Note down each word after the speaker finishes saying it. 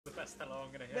best hello I'm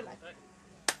going to hear all day.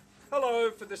 Hello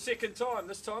for the second time,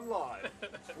 this time live.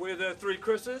 We're the three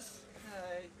Chris's.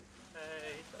 Hey.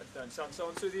 Hey. Don't sound so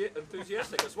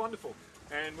enthusiastic, it's wonderful.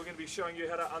 And we're going to be showing you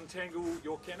how to untangle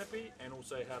your canopy and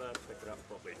also how to pick it up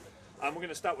properly. We're going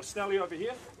to start with Snelly over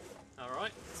here.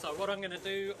 Alright, so what I'm going to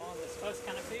do on this first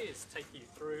canopy is take you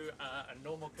through a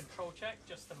normal control check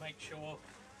just to make sure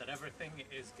that everything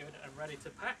is good and ready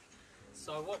to pack.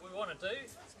 So what we want to do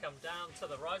is come down to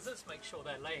the risers, make sure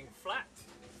they're laying flat.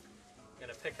 We're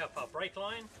going to pick up our brake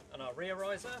line and our rear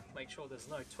riser, make sure there's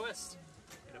no twist.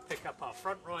 We're going to pick up our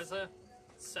front riser,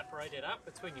 separate it out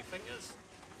between your fingers,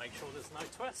 make sure there's no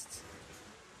twists.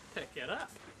 Pick it up.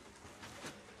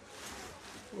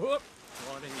 Whoop,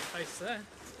 right in your face there.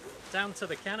 Down to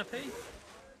the canopy.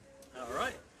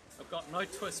 Alright, I've got no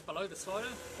twists below the slider,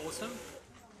 awesome.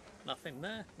 Nothing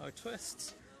there, no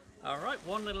twists. Alright,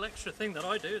 one little extra thing that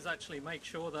I do is actually make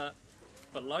sure that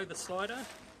below the slider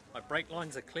my brake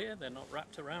lines are clear, they're not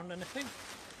wrapped around anything.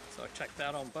 So I check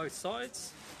that on both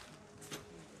sides.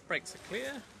 Brakes are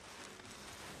clear.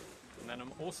 And then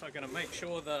I'm also going to make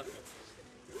sure that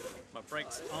my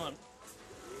brakes aren't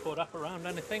put up around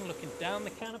anything, looking down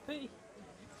the canopy.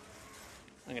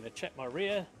 I'm going to check my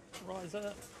rear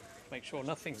riser, make sure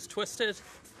nothing's twisted.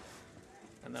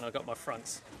 And then I've got my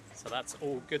fronts. So that's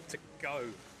all good to go.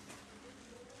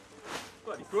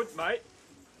 Bloody good, mate.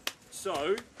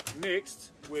 So,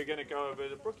 next we're going to go over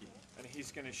to Brookie and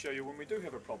he's going to show you when we do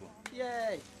have a problem.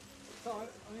 Yay! So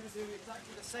I'm going to do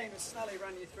exactly the same as Snelly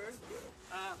ran you through.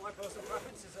 My personal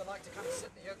preference is I like to kind of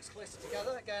sit the yokes closer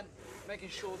together, again making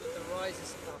sure that the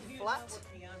risers are flat,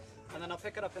 and then I'll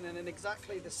pick it up in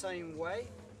exactly the same way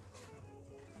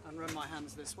and run my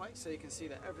hands this way so you can see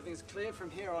that everything's clear from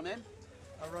here on in.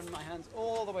 I run my hands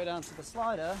all the way down to the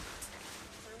slider.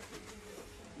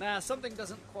 Now something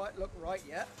doesn't quite look right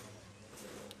yet,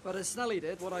 but as Snelly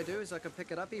did, what I do is I can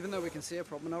pick it up even though we can see a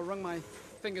problem, and I'll run my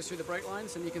fingers through the brake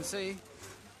lines and you can see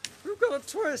we've got a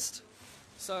twist.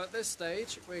 So at this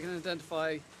stage we can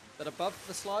identify that above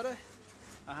the slider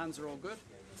our hands are all good,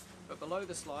 but below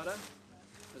the slider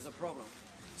there's a problem.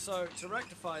 So to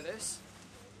rectify this,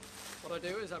 what I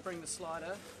do is I bring the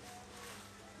slider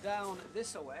down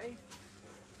this way,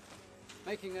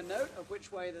 making a note of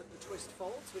which way that the twist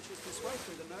folds, which is this way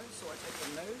through the nose. So I take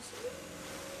the nose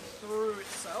through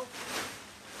itself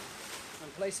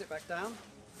and place it back down,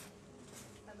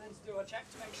 and then do a check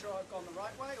to make sure I've gone the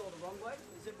right way or the wrong way,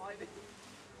 as it might be.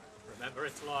 Remember,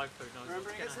 it's live, who knows?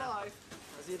 Remembering it's live.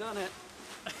 Has he done it?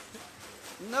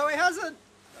 No, he hasn't.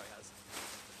 No, he has.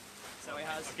 So he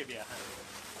has. I'll give you a hand.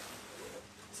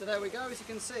 So there we go, as you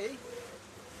can see.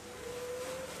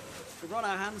 We run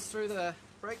our hands through the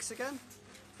brakes again,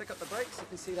 pick up the brakes, you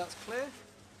can see that's clear,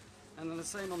 and then the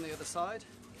same on the other side.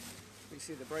 We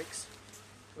see the brakes.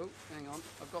 Oh, hang on,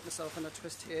 I've got myself in a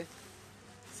twist here.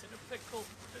 Is it a pickle?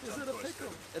 Is it a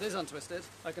pickle? It is untwisted,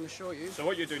 I can assure you. So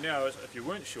what you do now is, if you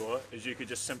weren't sure, is you could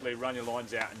just simply run your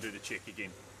lines out and do the check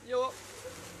again. Yup.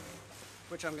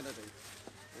 Which I'm going to do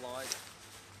live.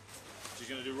 Which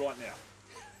you're going to do right now.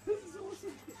 This is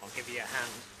awesome. I'll give you a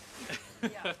hand.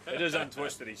 Yeah. It is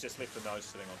untwisted, he's just left the nose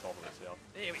sitting on top of itself.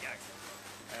 There we go.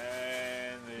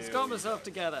 And He's got myself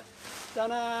together.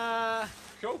 Ta-da!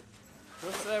 Cool.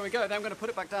 So there we go, then I'm going to put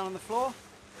it back down on the floor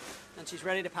and she's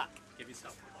ready to pack. Give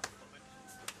yourself a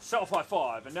high Self high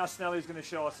five, and now Snelly's going to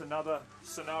show us another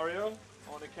scenario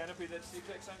on a canopy that's the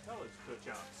exact same colours, per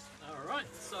chance. Alright,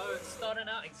 so it's starting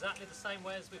out exactly the same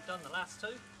way as we've done the last two.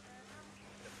 I'm going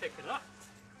to pick it up,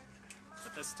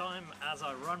 but this time as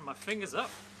I run my fingers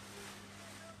up,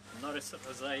 notice that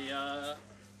there's a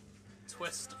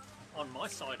twist on my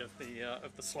side of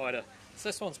the slider. So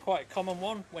this one's quite a common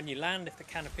one. When you land, if the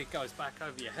canopy goes back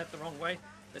over your head the wrong way,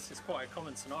 this is quite a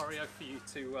common scenario for you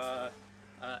to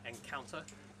encounter.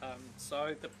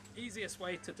 So the easiest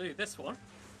way to do this one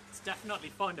is definitely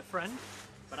find a friend,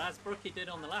 but as Brookie did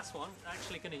on the last one,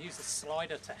 actually going to use a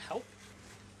slider to help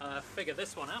figure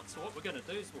this one out. So what we're going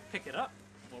to do is we'll pick it up,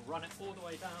 we'll run it all the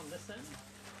way down this end,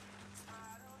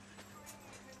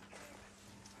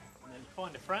 and then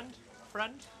find a friend.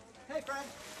 Hey friend!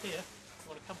 Here, you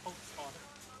want to come hold the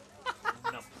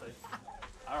slider? Numpty.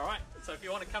 Alright, so if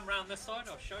you want to come around this side,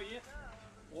 I'll show you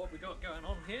what we got going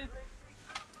on here.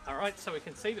 Alright, so we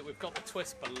can see that we've got the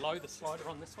twist below the slider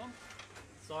on this one.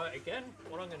 So again,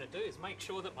 what I'm going to do is make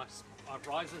sure that my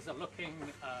risers are looking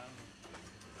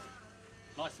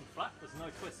nice and flat, there's no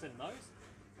twists in those,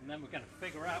 and then we're going to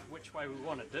figure out which way we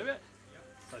want to do it.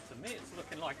 So to me it's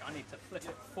looking like I need to flip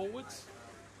it forwards.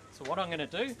 So what I'm going to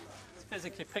do is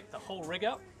physically pick the whole rig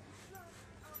up,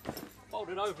 fold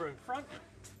it over in front,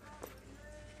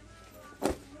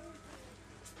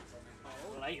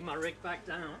 lay my rig back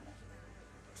down.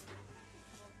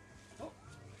 Oh.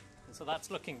 And so that's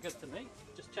looking good to me.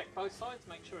 Just check both sides,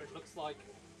 make sure it looks like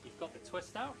you've got the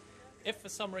twist out. If for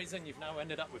some reason you've now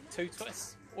ended up with 2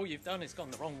 twists, all you've done is gone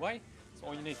the wrong way. So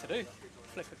all you need to do,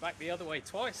 flip it back the other way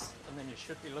twice, and then you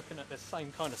should be looking at this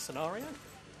same kind of scenario.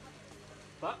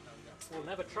 But we'll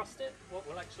never trust it. What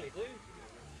we'll actually do is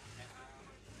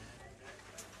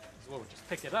we'll just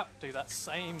pick it up, do that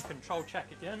same control check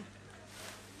again,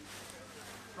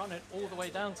 run it all the way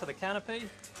down to the canopy.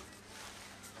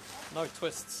 No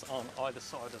twists on either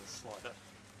side of the slider.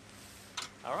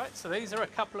 Alright, so these are a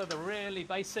couple of the really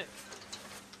basic,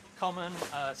 common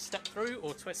step through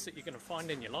or twists that you're going to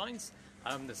find in your lines.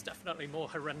 There's definitely more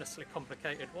horrendously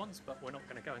complicated ones, but we're not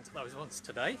going to go into those ones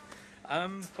today.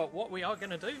 But what we are going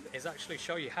to do is actually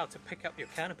show you how to pick up your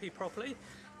canopy properly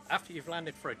after you've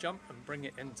landed for a jump and bring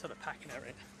it into the packing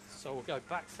area. So we'll go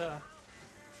back to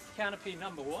canopy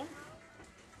number 1.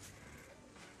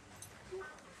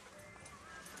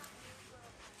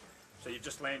 So you've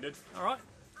just landed. Alright,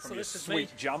 From so your this is sweet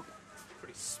me. jump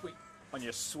Pretty sweet on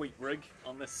your sweet rig.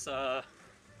 on this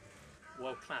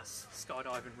world-class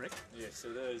skydiving rig. Yes,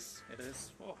 it is. It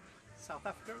is, what, South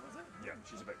Africa, was it? Yeah,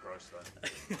 she's a bit gross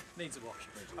though. Needs a wash.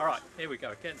 All right, here we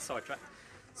go, getting sidetracked.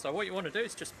 So what you want to do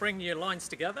is just bring your lines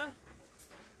together.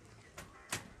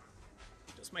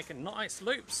 Just making nice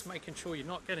loops, making sure you're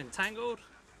not getting tangled.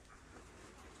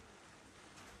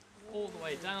 All the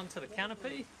way down to the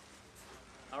canopy.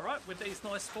 All right, with these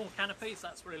nice small canopies,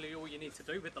 that's really all you need to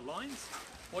do with the lines.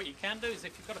 What you can do is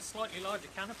if you've got a slightly larger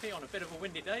canopy on a bit of a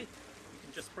windy day, you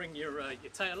can just bring your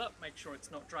tail up, make sure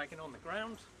it's not dragging on the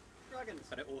ground. Dragons.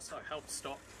 But it also helps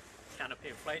stop canopy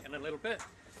inflating a little bit.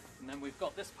 And then we've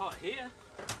got this part here,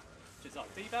 which is our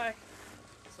D-bag.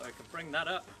 So I can bring that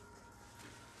up.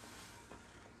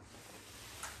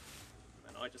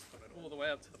 And I just put it all the way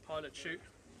up to the pilot chute.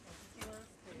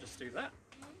 And just do that.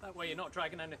 That way you're not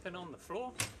dragging anything on the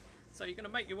floor. So you're going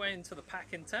to make your way into the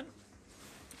packing tent,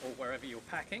 or wherever you're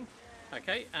packing.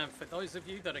 Okay, and for those of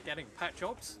you that are getting pack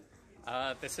jobs,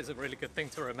 this is a really good thing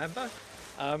to remember.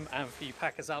 And for you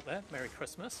packers out there, Merry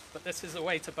Christmas. But this is a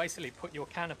way to basically put your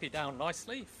canopy down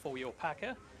nicely for your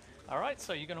packer. Alright,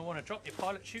 so you're going to want to drop your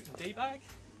pilot chute and D-bag,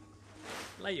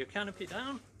 lay your canopy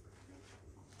down,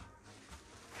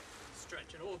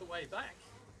 stretch it all the way back.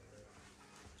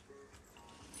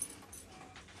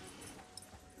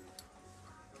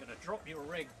 You're going to drop your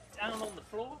rig down on the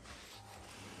floor.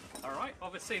 Alright,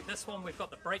 obviously this one we've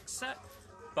got the brakes set,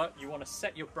 but you want to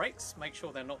set your brakes, make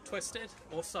sure they're not twisted.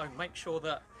 Also make sure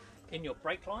that in your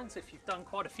brake lines, if you've done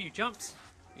quite a few jumps,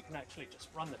 you can actually just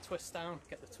run the twist down,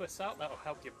 get the twists out. That'll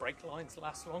help your brake lines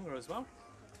last longer as well.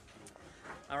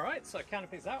 Alright, so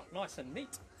canopy's out, nice and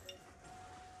neat.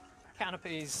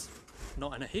 Canopy's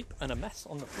not in a heap and a mess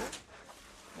on the floor.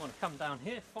 You want to come down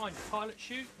here, find your pilot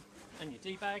chute and your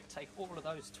D-bag, take all of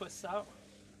those twists out.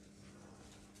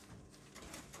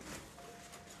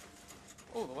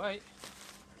 All the way.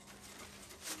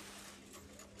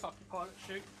 Pop your pilot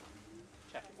chute,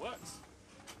 check it works,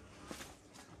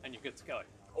 and you're good to go.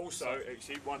 Also,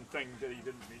 actually, one thing that he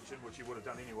didn't mention, which you would have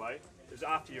done anyway, is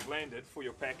after you've landed for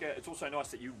your packer, it's also nice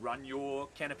that you run your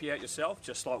canopy out yourself,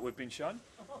 just like we've been shown.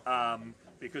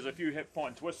 Because if you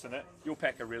find twists in it, your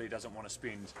packer really doesn't want to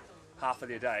spend half of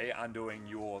their day undoing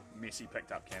your messy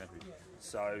picked up canopy.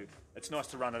 So it's nice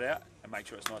to run it out and make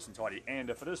sure it's nice and tidy.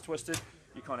 And if it is twisted,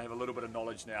 you kind of have a little bit of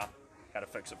knowledge now how to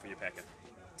fix it for your packer.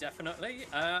 Definitely,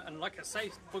 and like I say,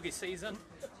 boogie season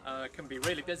can be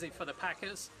really busy for the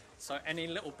packers. So any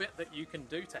little bit that you can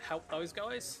do to help those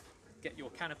guys get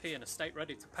your canopy in a state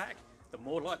ready to pack, the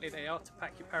more likely they are to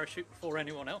pack your parachute before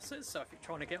anyone else is. So if you're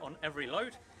trying to get on every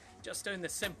load, just doing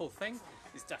this simple thing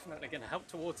is definitely going to help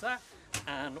towards that.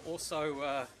 And also,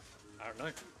 I don't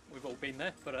know, we've all been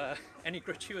there, but any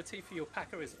gratuity for your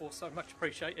packer is also much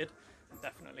appreciated. And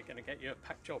definitely going to get you a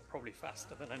pack job probably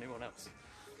faster than anyone else.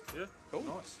 Yeah, cool.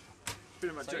 Nice.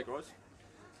 Pretty much it, guys.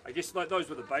 I guess like those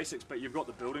were the basics, but you've got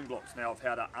the building blocks now of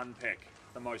how to unpack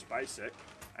the most basic,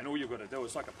 and all you've got to do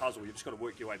is like a puzzle. You've just got to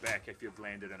work your way back if you've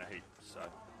landed in a heap. So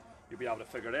you'll be able to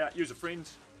figure it out. Use a friend,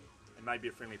 and maybe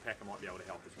a friendly packer might be able to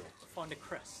help as well. Find a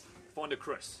Chris. Find a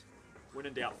Chris. When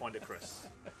in doubt, find a Chris.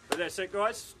 But that's it,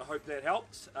 guys. I hope that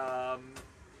helped.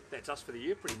 That's us for the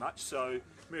year, pretty much. So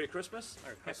Merry Christmas,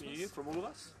 Happy New Year from all of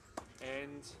us,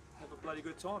 and have a bloody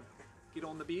good time. Get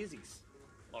on the beersies.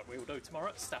 Like we'll do tomorrow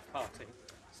at staff party.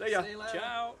 See ya. See you later.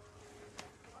 Ciao.